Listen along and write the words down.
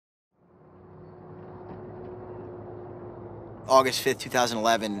August 5th,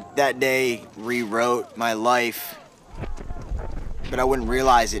 2011. That day rewrote my life, but I wouldn't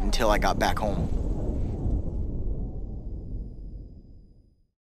realize it until I got back home.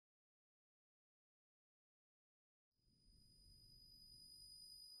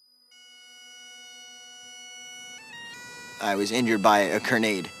 I was injured by a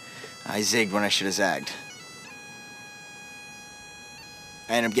grenade. I zigged when I should have zagged.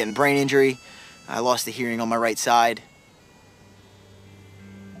 I ended up getting a brain injury. I lost the hearing on my right side.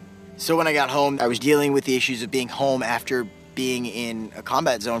 So when I got home, I was dealing with the issues of being home after being in a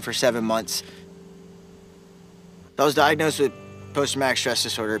combat zone for 7 months. I was diagnosed with post-traumatic stress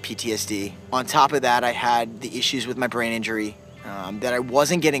disorder, PTSD. On top of that, I had the issues with my brain injury that I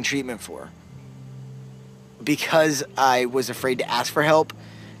wasn't getting treatment for. Because I was afraid to ask for help,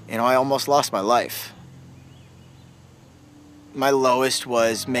 I almost lost my life. My lowest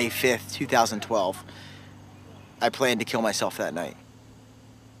was May 5th, 2012. I planned to kill myself that night.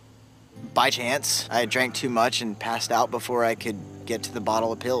 By chance, I had drank too much and passed out before I could get to the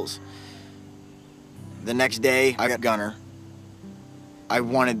bottle of pills. The next day, I got Gunner. I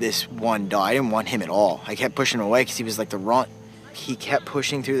wanted this one dog. I didn't want him at all. I kept pushing him away because he was like the runt. He kept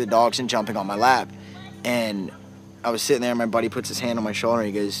pushing through the dogs and jumping on my lap. And I was sitting there, and my buddy puts his hand on my shoulder,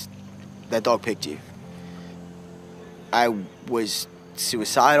 and he goes, "That dog picked you." I was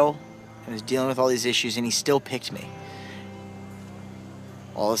suicidal. I was dealing with all these issues, and he still picked me.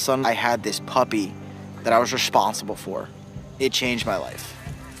 All of a sudden, I had this puppy that I was responsible for. It changed my life.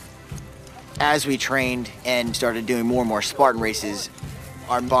 As we trained and started doing more and more Spartan races,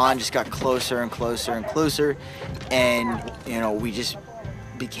 our bond just got closer and closer and closer, and we just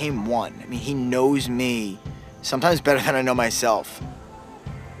became one. I mean, he knows me sometimes better than I know myself.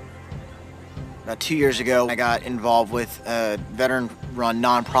 About 2 years ago, I got involved with a veteran-run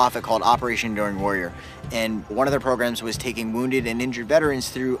nonprofit called Operation Enduring Warrior, and one of their programs was taking wounded and injured veterans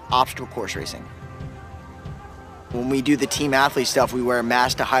through obstacle course racing. When we do the team athlete stuff, we wear a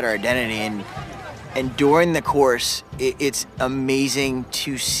mask to hide our identity, and during the course, it's amazing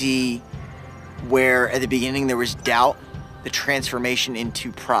to see where at the beginning there was doubt, the transformation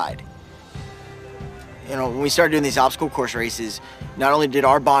into pride. When we started doing these obstacle course races, not only did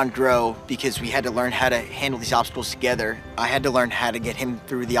our bond grow because we had to learn how to handle these obstacles together, I had to learn how to get him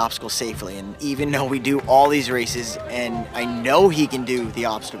through the obstacle safely. And even though we do all these races and I know he can do the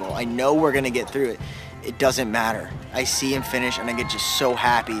obstacle, I know we're gonna get through it, it doesn't matter. I see him finish and I get just so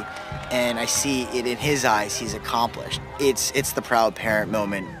happy, and I see it in his eyes, he's accomplished. It's the proud parent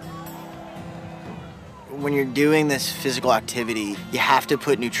moment. When you're doing this physical activity, you have to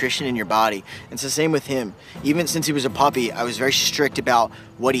put nutrition in your body. It's the same with him. Even since he was a puppy, I was very strict about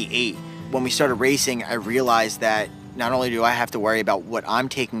what he ate. When we started racing, I realized that not only do I have to worry about what I'm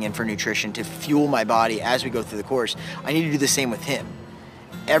taking in for nutrition to fuel my body as we go through the course, I need to do the same with him.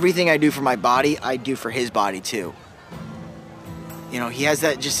 Everything I do for my body, I do for his body too. He has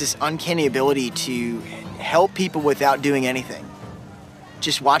this uncanny ability to help people without doing anything.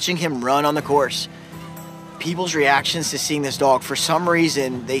 Just watching him run on the course, people's reactions to seeing this dog, for some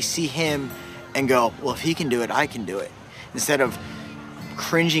reason, they see him and go, well, if he can do it, I can do it. Instead of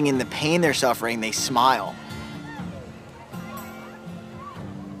cringing in the pain they're suffering, they smile.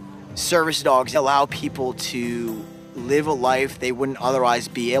 Service dogs allow people to live a life they wouldn't otherwise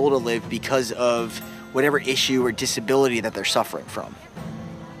be able to live because of whatever issue or disability that they're suffering from.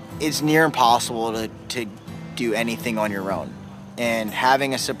 It's near impossible to do anything on your own. And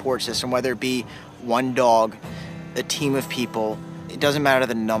having a support system, whether it be one dog, a team of people, it doesn't matter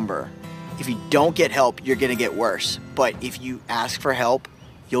the number. If you don't get help, you're gonna get worse. But if you ask for help,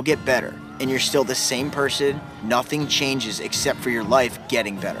 you'll get better. And you're still the same person. Nothing changes except for your life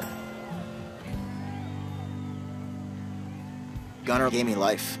getting better. Gunner gave me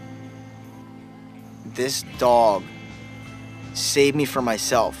life. This dog saved me from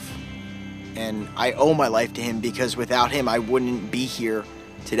myself. And I owe my life to him, because without him, I wouldn't be here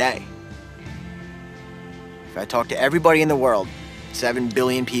today. If I talk to everybody in the world, 7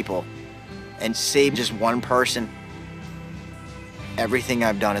 billion people, and save just one person, everything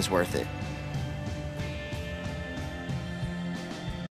I've done is worth it.